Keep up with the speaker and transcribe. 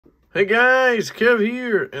Hey guys, Kev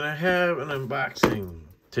here, and I have an unboxing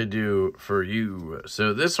to do for you.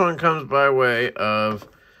 So this one comes by way of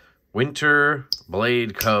Winter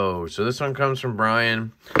Blade Co. So this one comes from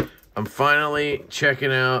Brian. I'm finally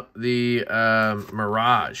checking out the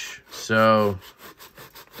Mirage. So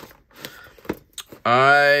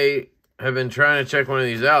I have been trying to check one of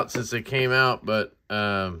these out since they came out, but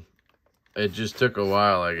it just took a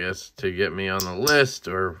while, I guess, to get me on the list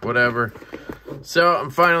or whatever. So I'm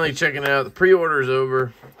finally checking it out. The pre-order is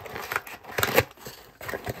over.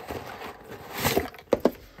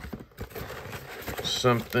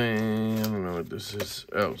 Something, I don't know what this is.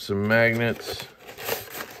 Oh, some magnets.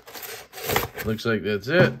 Looks like that's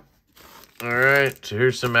it. All right, so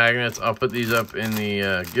here's some magnets. I'll put these up in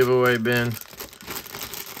the giveaway bin.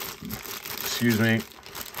 Excuse me.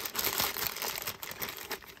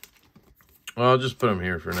 Well, I'll just put them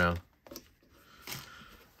here for now.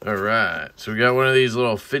 All right, so we got one of these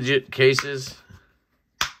little fidget cases.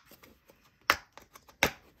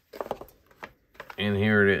 And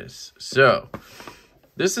here it is. So,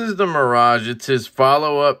 this is the Mirage. It's his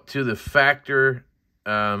follow-up to the Factor.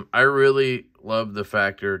 I really love the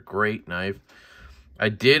Factor. Great knife. I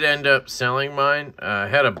did end up selling mine. I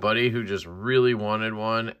had a buddy who just really wanted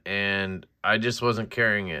one, and I just wasn't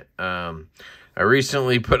carrying it. I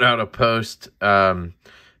recently put out a post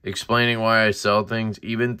explaining why I sell things,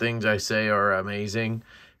 even things I say are amazing,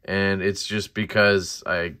 and it's just because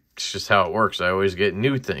it's just how it works. I always get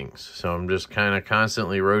new things, so I'm just kind of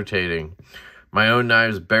constantly rotating. My own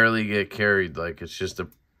knives barely get carried. Like, it's just a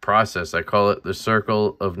process. I call it the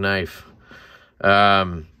circle of knife.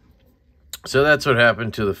 So that's what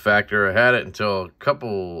happened to the Factor. I had it until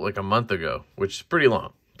a month ago, which is pretty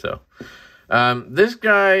long. So this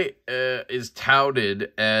guy is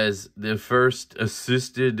touted as the first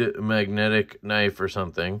assisted magnetic knife or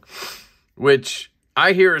something, which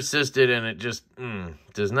I hear assisted and it just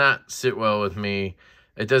does not sit well with me.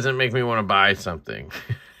 It doesn't make me want to buy something.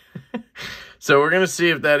 So we're going to see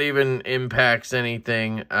if that even impacts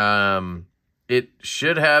anything. It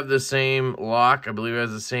should have the same lock. I believe it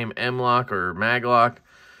has the same M lock or mag lock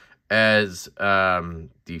as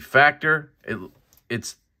the Factor.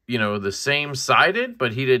 It's the same sided,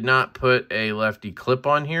 but he did not put a lefty clip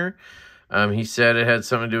on here. He said it had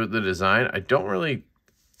something to do with the design. I don't really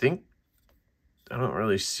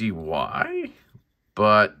see why,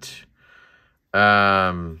 but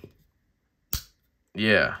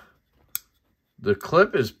yeah, the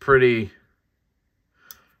clip is pretty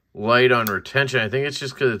light on retention. I think it's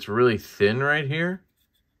just because it's really thin right here.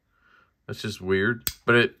 That's just weird,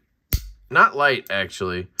 but not light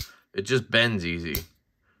actually. It just bends easy.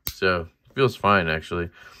 So, feels fine, actually.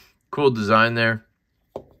 Cool design there.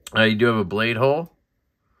 You do have a blade hole.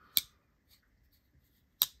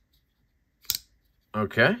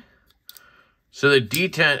 Okay. So, the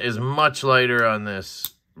detent is much lighter on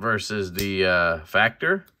this versus the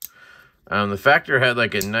Factor. The Factor had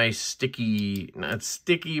like a nice sticky, not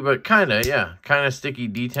sticky, but kind of sticky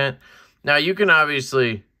detent. Now, you can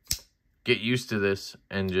obviously get used to this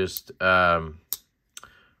and just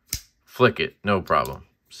flick it, no problem.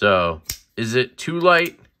 So, is it too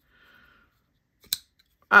light?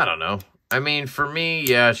 I don't know. I mean, for me,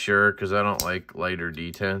 yeah, sure, because I don't like lighter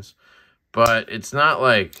detents. But it's not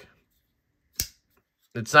like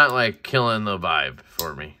killing the vibe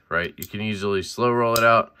for me, right? You can easily slow roll it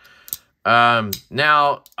out.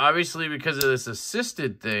 Now, obviously, because of this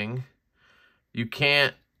assisted thing, you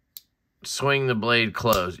can't swing the blade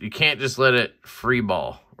closed. You can't just let it free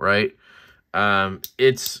ball, right?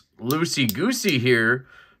 It's loosey-goosey here,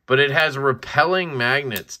 but it has repelling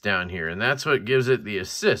magnets down here, and that's what gives it the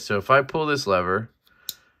assist. So if I pull this lever,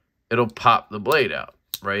 it'll pop the blade out,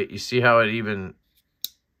 right? You see how it even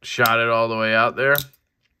shot it all the way out there?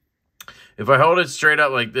 If I hold it straight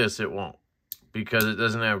up like this, it won't, because it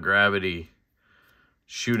doesn't have gravity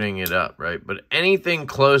shooting it up, right? But anything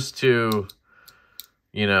close to,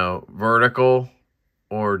 vertical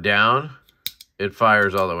or down, it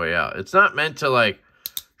fires all the way out. It's not meant to, like,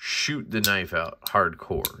 shoot the knife out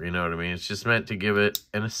hardcore, you know what I mean? It's just meant to give it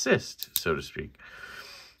an assist, so to speak.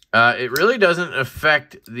 It really doesn't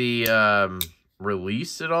affect the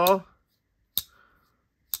release at all.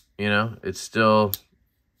 It's still...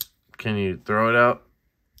 Can you throw it out?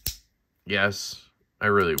 Yes. I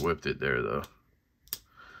really whipped it there, though.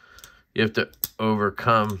 You have to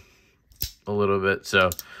overcome a little bit, so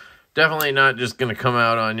definitely not just going to come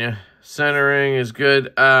out on you. Centering is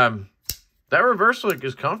good. That reverse flick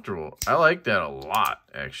is comfortable. I like that a lot,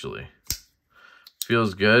 actually.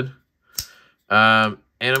 Feels good. And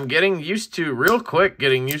I'm getting used to, real quick,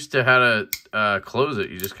 how to close it.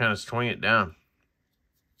 You just kind of swing it down.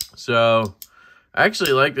 So I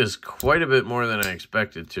actually like this quite a bit more than I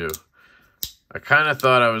expected to. I kind of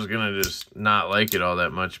thought I was going to just not like it all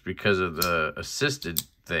that much because of the assisted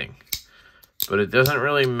thing. But it doesn't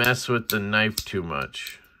really mess with the knife too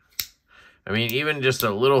much. I mean, even just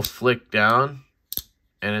a little flick down,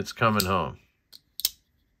 and it's coming home.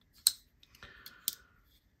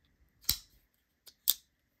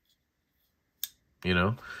 You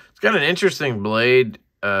know? It's got an interesting blade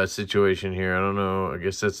situation here. I don't know. I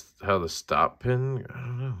guess that's how the stop pin... I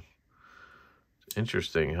don't know. It's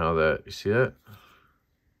interesting how that... You see that?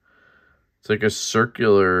 It's like a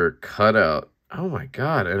circular cutout. Oh my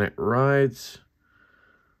God. And it rides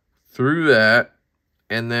through that.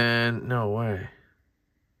 And then... No way.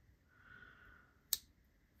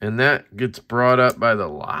 And that gets brought up by the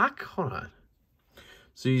lock? Hold on.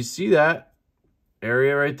 So you see that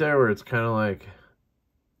area right there where it's kind of like...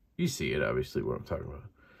 You see it, obviously, what I'm talking about.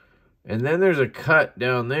 And then there's a cut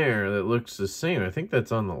down there that looks the same. I think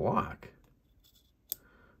that's on the lock.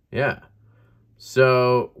 Yeah.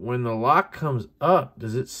 So when the lock comes up,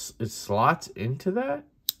 does it slots into that?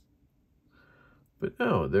 But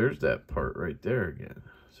no, there's that part right there again.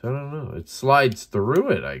 So I don't know. It slides through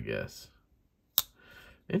it, I guess.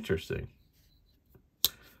 Interesting.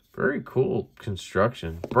 Very cool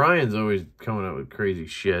construction. Brian's always coming up with crazy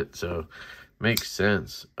shit, so... Makes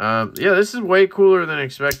sense. Yeah, this is way cooler than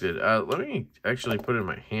expected. Let me actually put it in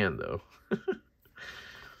my hand, though.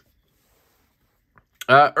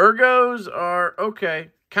 Ergos are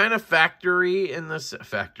okay. Kind of factory in this...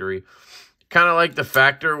 Factory. Kind of like the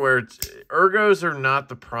Factor where it's... Ergos are not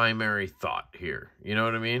the primary thought here. You know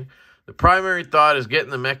what I mean? The primary thought is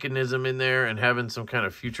getting the mechanism in there and having some kind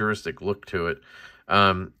of futuristic look to it.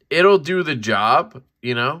 It'll do the job,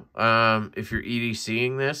 you know, if you're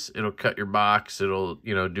EDCing this, it'll cut your box, it'll,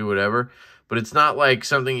 you know, do whatever, but it's not like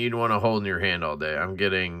something you'd want to hold in your hand all day. I'm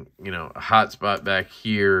getting, you know, a hot spot back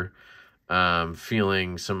here,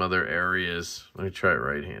 feeling some other areas. Let me try it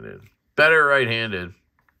right-handed. Better right-handed,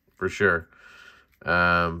 for sure.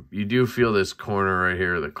 You do feel this corner right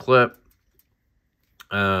here, the clip,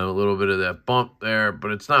 a little bit of that bump there,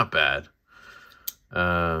 but it's not bad.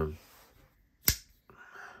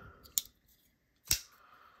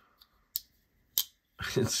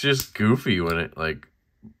 It's just goofy when it, like,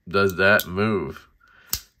 does that move.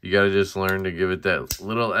 You got to just learn to give it that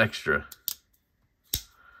little extra.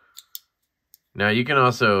 Now, you can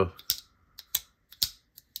also,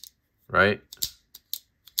 right?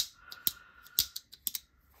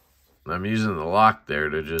 I'm using the lock there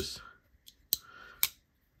to just...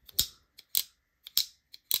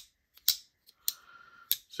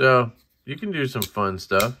 So, you can do some fun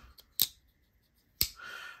stuff.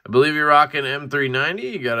 I believe you're rocking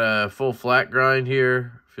M390. You got a full flat grind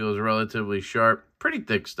here. Feels relatively sharp. Pretty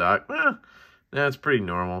thick stock. That's pretty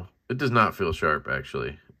normal. It does not feel sharp,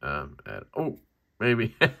 actually. Oh,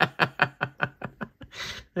 maybe.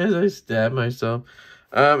 As I stab myself.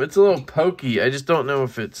 It's a little pokey. I just don't know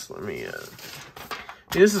if it's... Let me...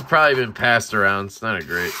 this has probably been passed around. It's not a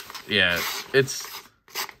great... Yeah, it's...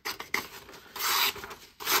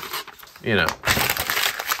 You know...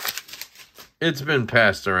 It's been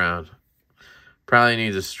passed around. Probably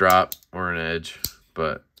needs a strop or an edge,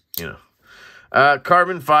 but, you know.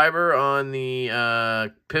 Carbon fiber on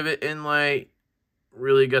the pivot inlay.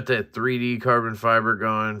 Really got that 3D carbon fiber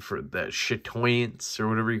going for that chatoyance or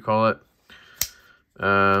whatever you call it.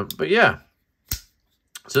 But, yeah.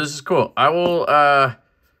 So, this is cool. I will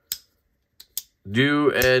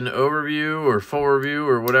do an overview or full review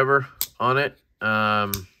or whatever on it.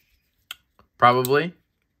 Probably.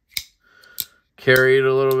 Carry it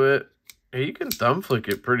a little bit. Hey, you can thumb flick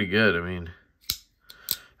it pretty good. I mean,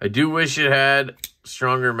 I do wish it had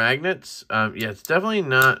stronger magnets. Yeah, it's definitely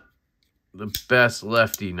not the best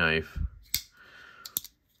lefty knife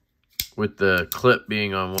with the clip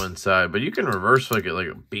being on one side, but you can reverse flick it like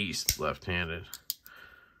a beast left-handed.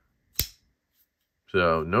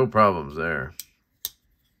 So, no problems there.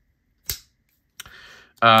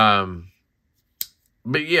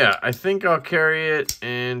 But yeah, I think I'll carry it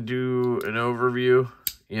and do an overview,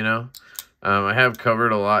 you know. I have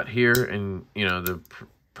covered a lot here, and, you know, the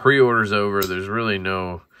pre-order's over. There's really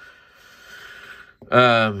no...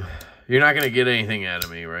 you're not going to get anything out of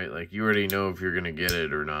me, right? Like, you already know if you're going to get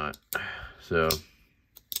it or not. So,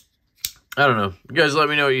 I don't know. You guys let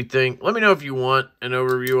me know what you think. Let me know if you want an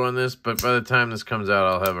overview on this, but by the time this comes out,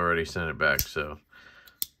 I'll have already sent it back. So,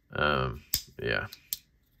 yeah.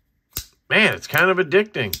 Man, it's kind of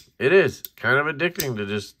addicting. It is kind of addicting to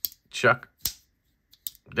just chuck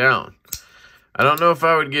down. I don't know if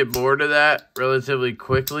I would get bored of that relatively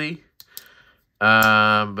quickly.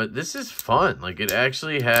 But this is fun. Like, it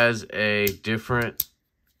actually has a different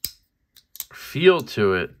feel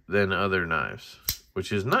to it than other knives,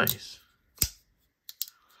 which is nice.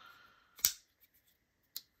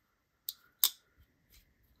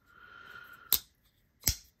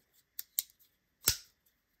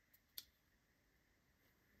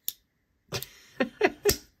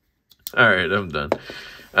 All right, I'm done.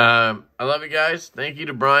 I love you guys. Thank you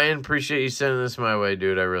to Brian. Appreciate you sending this my way,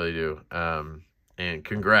 dude. I really do. And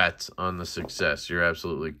congrats on the success. You're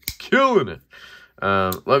absolutely killing it.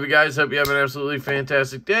 Love you guys. Hope you have an absolutely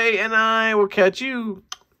fantastic day, and I will catch you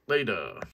later.